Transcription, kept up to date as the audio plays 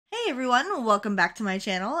everyone, welcome back to my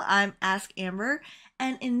channel. I'm Ask Amber,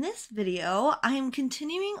 and in this video I am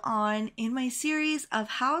continuing on in my series of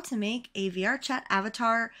how to make a VRChat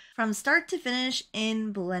avatar from start to finish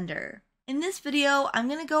in Blender. In this video I'm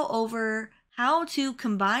going to go over how to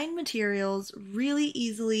combine materials really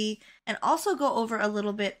easily and also go over a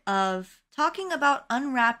little bit of talking about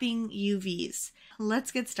unwrapping UVs.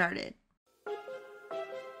 Let's get started.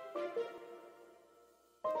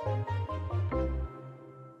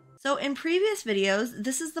 So in previous videos,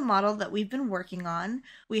 this is the model that we've been working on.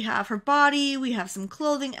 We have her body, we have some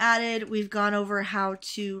clothing added, we've gone over how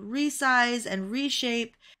to resize and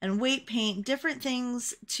reshape and weight paint different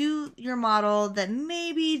things to your model that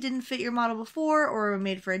maybe didn't fit your model before or were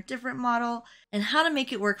made for a different model, and how to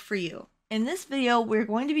make it work for you. In this video, we're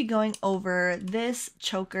going to be going over this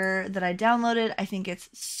choker that I downloaded. I think it's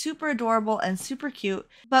super adorable and super cute.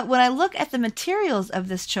 But when I look at the materials of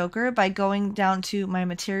this choker by going down to my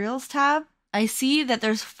materials tab, I see that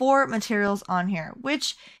there's 4 materials on here,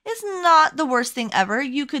 which is not the worst thing ever.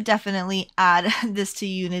 You could definitely add this to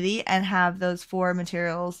Unity and have those 4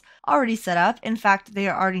 materials already set up. In fact, they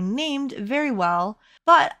are already named very well.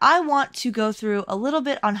 But I want to go through a little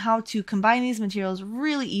bit on how to combine these materials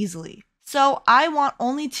really easily. So I want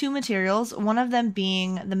only 2 materials, one of them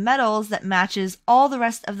being the metals that matches all the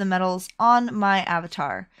rest of the metals on my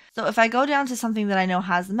avatar. So if I go down to something that I know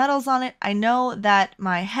has the metals on it, I know that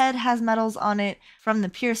my head has metals on it from the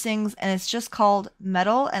piercings, and it's just called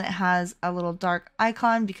metal, and it has a little dark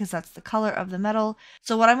icon because that's the color of the metal.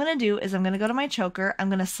 So what I'm going to do is I'm going to go to my choker, I'm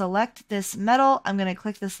going to select this metal, I'm going to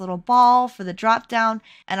click this little ball for the drop down,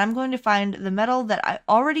 and I'm going to find the metal that I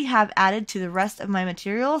already have added to the rest of my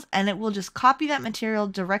materials, and it will just copy that material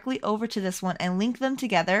directly over to this one and link them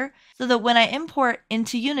together so that when I import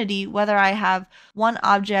into Unity, whether I have one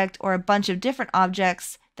object or a bunch of different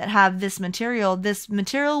objects that have this material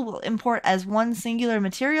will import as one singular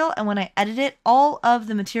material, and when I edit it, all of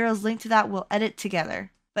the materials linked to that will edit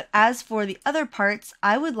together. But as for the other parts,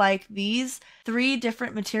 I would like these 3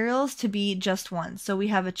 different materials to be just one. So we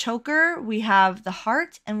have a choker, we have the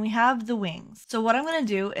heart, and we have the wings. So what I'm going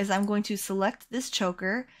to do is I'm going to select this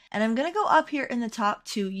choker, and I'm going to go up here in the top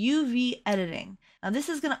to UV editing. Now this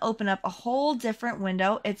is going to open up a whole different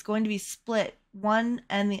window. It's going to be split one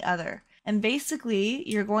and the other. And basically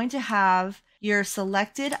you're going to have your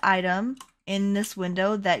selected item in this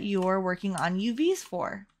window that you're working on UVs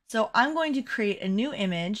for. So I'm going to create a new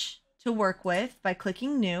image to work with by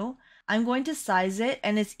clicking new. I'm going to size it,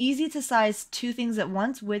 and it's easy to size 2 things at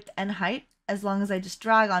once, width and height, as long as I just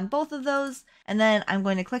drag on both of those. And then I'm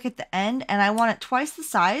going to click at the end, and I want it twice the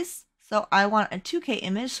size. So I want a 2K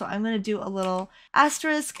image, so I'm going to do a little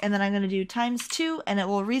asterisk, and then I'm going to do ×2, and it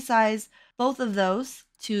will resize both of those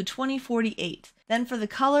to 2048. Then for the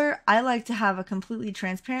color, I like to have a completely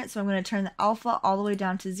transparent, so I'm going to turn the alpha all the way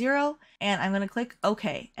down to 0, and I'm going to click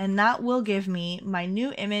OK, and that will give me my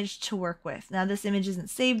new image to work with. Now this image isn't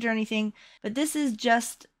saved or anything, but this is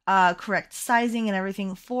just correct sizing and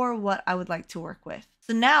everything for what I would like to work with.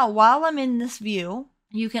 So now while I'm in this view,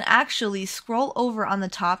 you can actually scroll over on the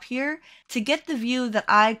top here to get the view that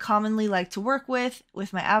I commonly like to work with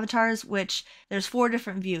my avatars, which there's 4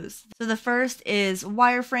 different views. So the first is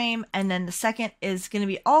wireframe, and then the second is going to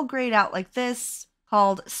be all grayed out like this,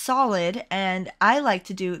 called solid, and I like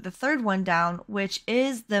to do the third one down, which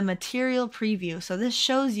is the material preview. So this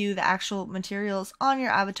shows you the actual materials on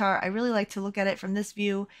your avatar. I really like to look at it from this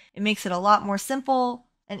view. It makes it a lot more simple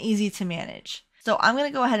and easy to manage. So I'm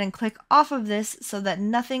going to go ahead and click off of this so that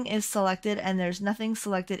nothing is selected and there's nothing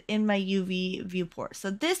selected in my UV viewport. So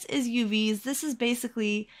this is UVs. This is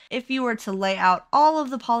basically if you were to lay out all of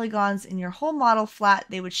the polygons in your whole model flat,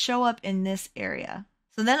 they would show up in this area.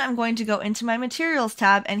 So then I'm going to go into my materials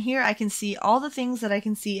tab, and here I can see all the things that I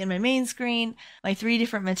can see in my main screen, my 3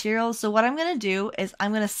 different materials. So what I'm going to do is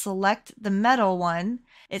I'm going to select the metal one.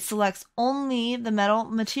 It selects only the metal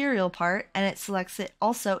material part, and it selects it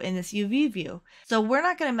also in this UV view. So we're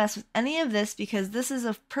not going to mess with any of this because this is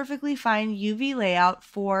a perfectly fine UV layout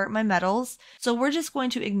for my metals. So we're just going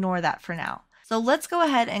to ignore that for now. So let's go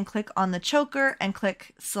ahead and click on the choker and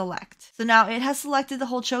click select. So now it has selected the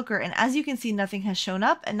whole choker, and as you can see, nothing has shown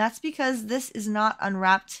up, and that's because this is not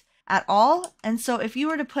unwrapped at all. And so if you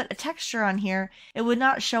were to put a texture on here, it would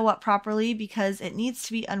not show up properly because it needs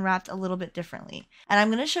to be unwrapped a little bit differently. And I'm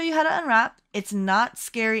going to show you how to unwrap. It's not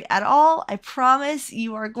scary at all. I promise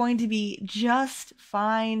you are going to be just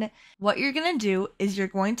fine. What you're going to do is you're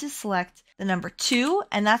going to select the number 2,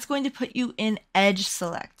 and that's going to put you in edge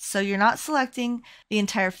select. So you're not selecting the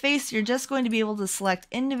entire face, you're just going to be able to select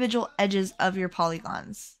individual edges of your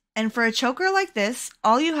polygons. And for a choker like this,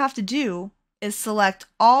 all you have to do is select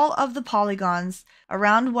all of the polygons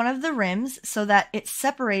around one of the rims so that it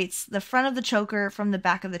separates the front of the choker from the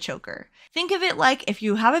back of the choker. Think of it like if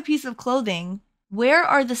you have a piece of clothing, where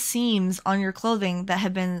are the seams on your clothing that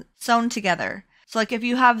have been sewn together? So like if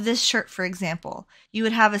you have this shirt, for example, you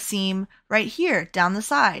would have a seam right here down the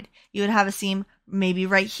side. You would have a seam maybe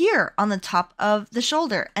right here on the top of the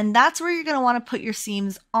shoulder. And that's where you're going to want to put your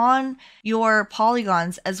seams on your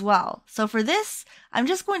polygons as well. So for this, I'm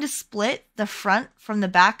just going to split the front from the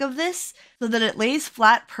back of this so that it lays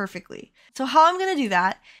flat perfectly. So how I'm going to do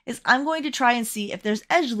that is I'm going to try and see if there's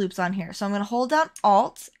edge loops on here. So I'm going to hold down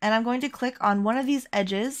Alt and I'm going to click on one of these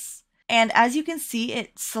edges. And as you can see,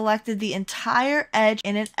 it selected the entire edge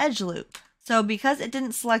in an edge loop. So because it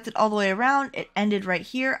didn't select it all the way around, it ended right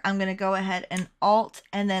here. I'm going to go ahead and Alt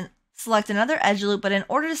and then select another edge loop. But in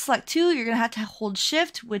order to select two, you're going to have to hold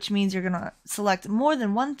Shift, which means you're going to select more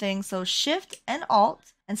than one thing. So Shift and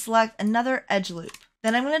Alt and select another edge loop.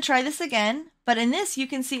 Then I'm going to try this again. But in this, you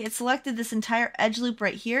can see it selected this entire edge loop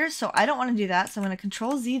right here. So I don't want to do that. So I'm going to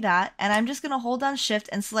Control Z that. And I'm just going to hold down Shift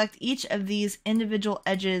and select each of these individual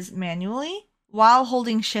edges manually while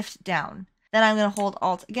holding Shift down. Then I'm going to hold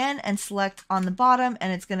Alt again and select on the bottom,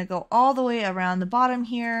 and it's going to go all the way around the bottom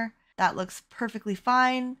here. That looks perfectly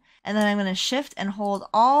fine. And then I'm going to Shift and hold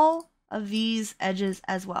all of these edges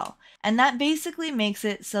as well. And that basically makes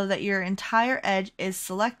it so that your entire edge is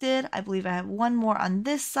selected. I believe I have one more on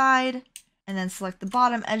this side. And then select the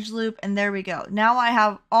bottom edge loop, and there we go. Now I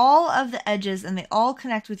have all of the edges and they all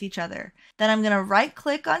connect with each other. Then I'm going to right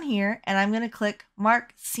click on here and I'm going to click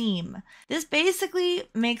Mark Seam. This basically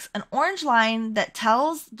makes an orange line that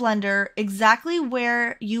tells Blender exactly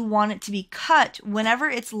where you want it to be cut whenever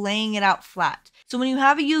it's laying it out flat. So when you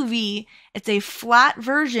have a UV, it's a flat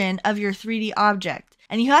version of your 3D object.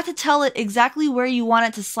 And you have to tell it exactly where you want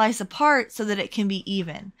it to slice apart so that it can be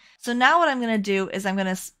even. So now what I'm going to do is I'm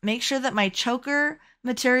going to make sure that my choker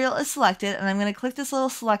material is selected, and I'm going to click this little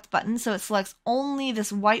select button so it selects only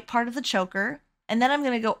this white part of the choker. And then I'm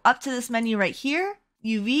going to go up to this menu right here,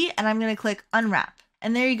 UV, and I'm going to click Unwrap.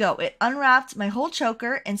 And there you go. It unwrapped my whole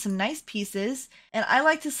choker in some nice pieces. And I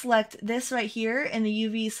like to select this right here in the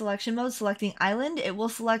UV selection mode, selecting Island. It will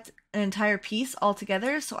select an entire piece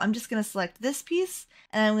altogether. So I'm just going to select this piece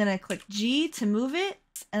and I'm going to click G to move it.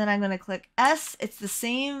 And then I'm going to click S. It's the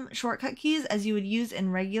same shortcut keys as you would use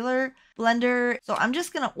in regular Blender. So I'm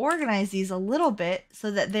just going to organize these a little bit so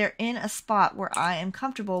that they're in a spot where I am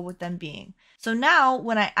comfortable with them being. So now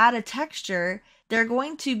when I add a texture, they're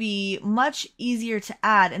going to be much easier to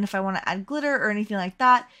add. And if I want to add glitter or anything like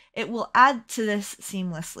that, it will add to this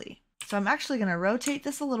seamlessly. So I'm actually going to rotate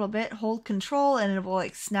this a little bit, hold Control, and it will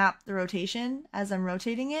like snap the rotation as I'm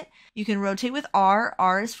rotating it. You can rotate with R.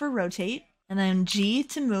 R is for rotate. And then G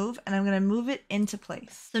to move, and I'm going to move it into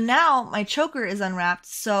place. So now my choker is unwrapped,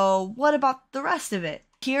 so what about the rest of it?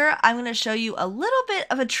 Here I'm going to show you a little bit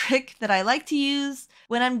of a trick that I like to use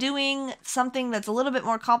when I'm doing something that's a little bit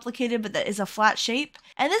more complicated but that is a flat shape.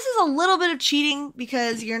 And this is a little bit of cheating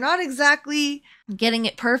because you're not exactly getting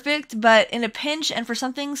it perfect, but in a pinch and for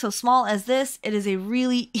something so small as this, it is a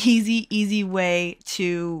really easy way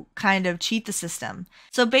to kind of cheat the system.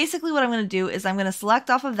 So basically what I'm going to do is I'm going to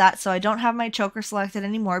select off of that so I don't have my choker selected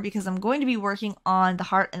anymore because I'm going to be working on the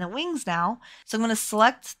heart and the wings now. So I'm going to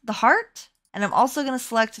select the heart and I'm also going to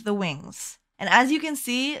select the wings. And as you can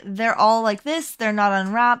see, they're all like this. They're not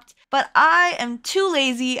unwrapped, but I am too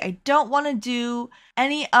lazy. I don't want to do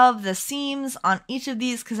any of the seams on each of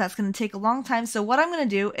these because that's going to take a long time. So what I'm going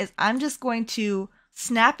to do is I'm just going to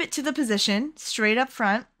snap it to the position straight up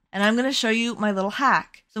front, and I'm going to show you my little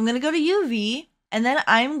hack. So I'm going to go to UV, and then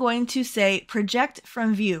I'm going to say project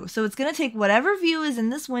from view. So it's going to take whatever view is in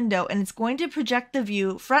this window and it's going to project the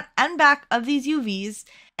view front and back of these UVs,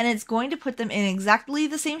 and it's going to put them in exactly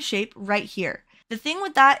the same shape right here. The thing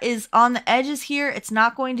with that is on the edges here, it's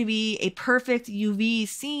not going to be a perfect UV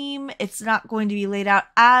seam. It's not going to be laid out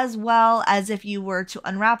as well as if you were to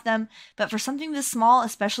unwrap them. But for something this small,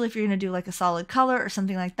 especially if you're going to do like a solid color or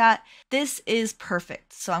something like that, this is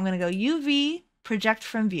perfect. So I'm going to go UV, project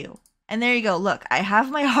from view. And there you go. Look, I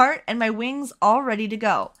have my heart and my wings all ready to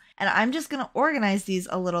go. And I'm just going to organize these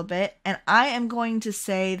a little bit. And I am going to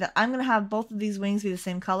say that I'm going to have both of these wings be the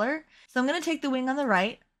same color. So I'm going to take the wing on the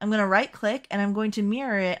right. I'm going to right click and I'm going to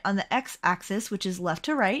mirror it on the X axis, which is left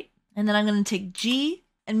to right. And then I'm going to take G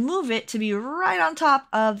and move it to be right on top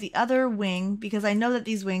of the other wing because I know that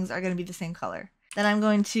these wings are going to be the same color. Then I'm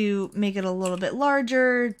going to make it a little bit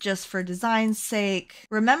larger just for design's sake,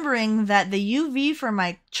 remembering that the UV for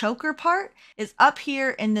my choker part is up here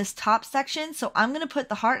in this top section. So I'm going to put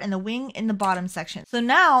the heart and the wing in the bottom section. So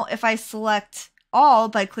now if I select all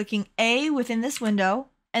by clicking A within this window.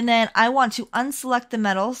 And then I want to unselect the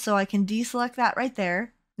metal, so I can deselect that right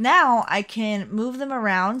there. Now I can move them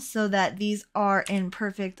around so that these are in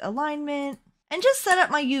perfect alignment and just set up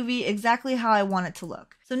my UV exactly how I want it to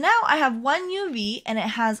look. So now I have one UV and it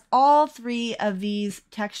has all 3 of these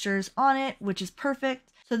textures on it, which is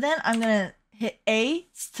perfect. So then I'm going to hit A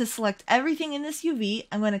to select everything in this UV.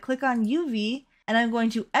 I'm going to click on UV and I'm going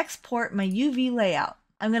to export my UV layout.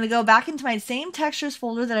 I'm going to go back into my same textures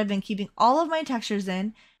folder that I've been keeping all of my textures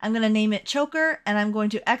in. I'm going to name it Choker and I'm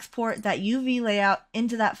going to export that UV layout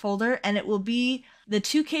into that folder, and it will be the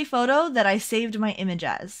 2K photo that I saved my image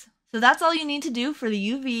as. So that's all you need to do for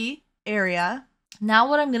the UV area. Now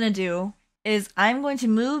what I'm going to do is I'm going to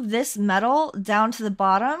move this metal down to the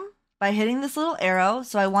bottom by hitting this little arrow.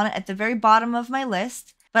 So I want it at the very bottom of my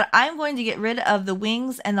list, but I'm going to get rid of the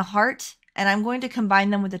wings and the heart, and I'm going to combine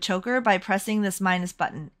them with the choker by pressing this minus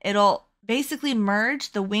button. It'll basically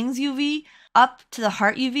merge the wings UV up to the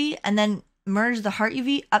heart UV and then merge the heart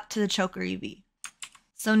UV up to the choker UV.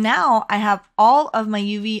 So now I have all of my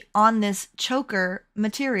UV on this choker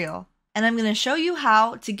material, and I'm going to show you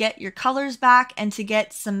how to get your colors back and to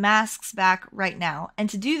get some masks back right now. And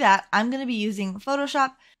to do that, I'm going to be using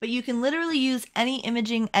Photoshop, but you can literally use any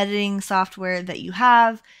imaging editing software that you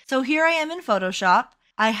have. So here I am in Photoshop.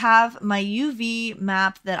 I have my UV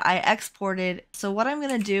map that I exported. So what I'm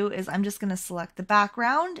going to do is I'm just going to select the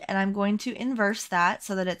background and I'm going to inverse that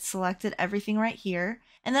so that it's selected everything right here.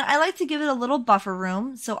 And then I like to give it a little buffer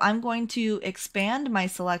room. So I'm going to expand my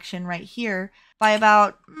selection right here by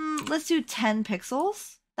about, let's do 10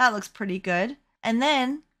 pixels. That looks pretty good. And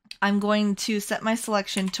then I'm going to set my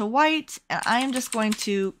selection to white, and I am just going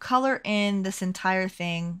to color in this entire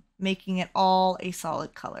thing, making it all a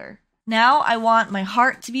solid color. Now I want my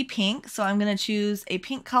heart to be pink, so I'm going to choose a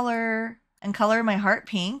pink color and color my heart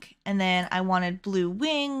pink. And then I wanted blue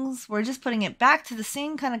wings. We're just putting it back to the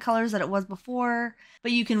same kind of colors that it was before,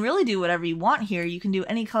 but you can really do whatever you want here. You can do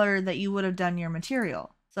any color that you would have done your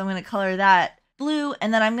material. So I'm going to color that blue,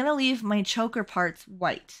 and then I'm going to leave my choker parts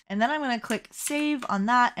white. And then I'm going to click save on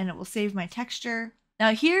that, and it will save my texture.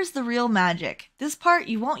 Now here's the real magic. This part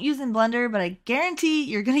you won't use in Blender, but I guarantee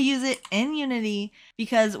you're going to use it in Unity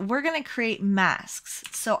because we're going to create masks.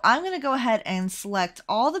 So I'm going to go ahead and select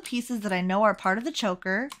all the pieces that I know are part of the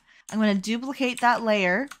choker. I'm going to duplicate that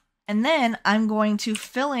layer, and then I'm going to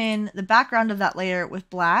fill in the background of that layer with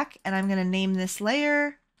black, and I'm going to name this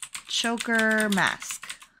layer Choker Mask.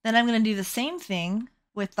 Then I'm going to do the same thing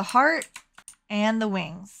with the heart and the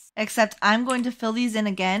wings, except I'm going to fill these in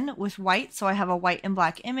again with white, so I have a white and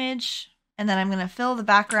black image. And then I'm going to fill the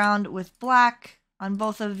background with black on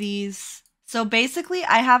both of these. So basically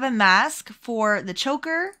I have a mask for the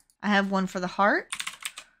choker, I have one for the heart,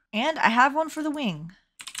 and I have one for the wing.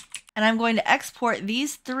 And I'm going to export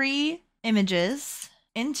these 3 images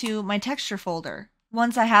into my texture folder.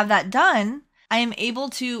 Once I have that done, I am able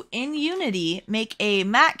to, in Unity, make a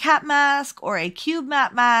matte cap mask or a cube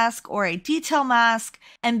matte mask or a detail mask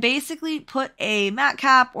and basically put a matte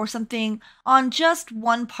cap or something on just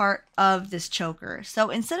one part of this choker. So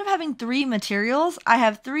instead of having 3 materials, I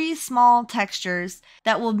have 3 small textures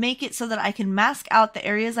that will make it so that I can mask out the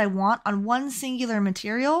areas I want on one singular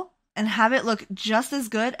material and have it look just as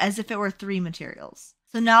good as if it were 3 materials.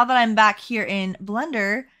 So now that I'm back here in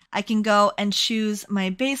Blender, I can go and choose my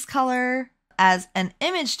base color as an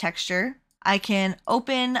image texture. I can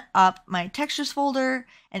open up my textures folder,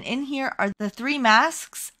 and in here are the 3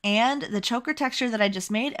 masks and the choker texture that I just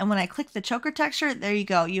made. And when I click the choker texture, there you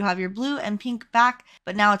go. You have your blue and pink back,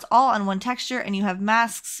 but now it's all on one texture, and you have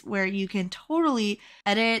masks where you can totally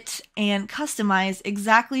edit and customize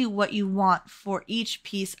exactly what you want for each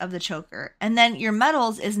piece of the choker. And then your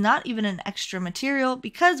metals is not even an extra material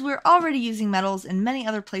because we're already using metals in many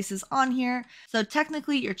other places on here. So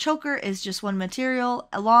technically your choker is just one material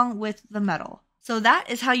along with the metal. So that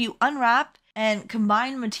is how you unwrap and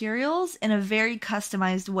combine materials in a very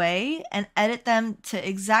customized way and edit them to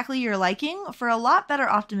exactly your liking for a lot better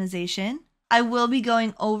optimization. I will be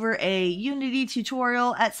going over a Unity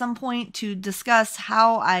tutorial at some point to discuss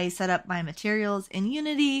how I set up my materials in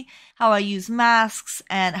Unity, how I use masks,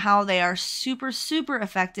 and how they are super, super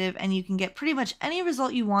effective, and you can get pretty much any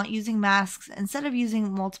result you want using masks instead of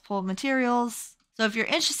using multiple materials. So if you're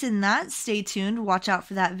interested in that, stay tuned. Watch out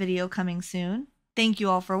for that video coming soon. Thank you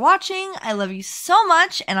all for watching. I love you so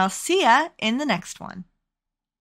much, and I'll see ya in the next one.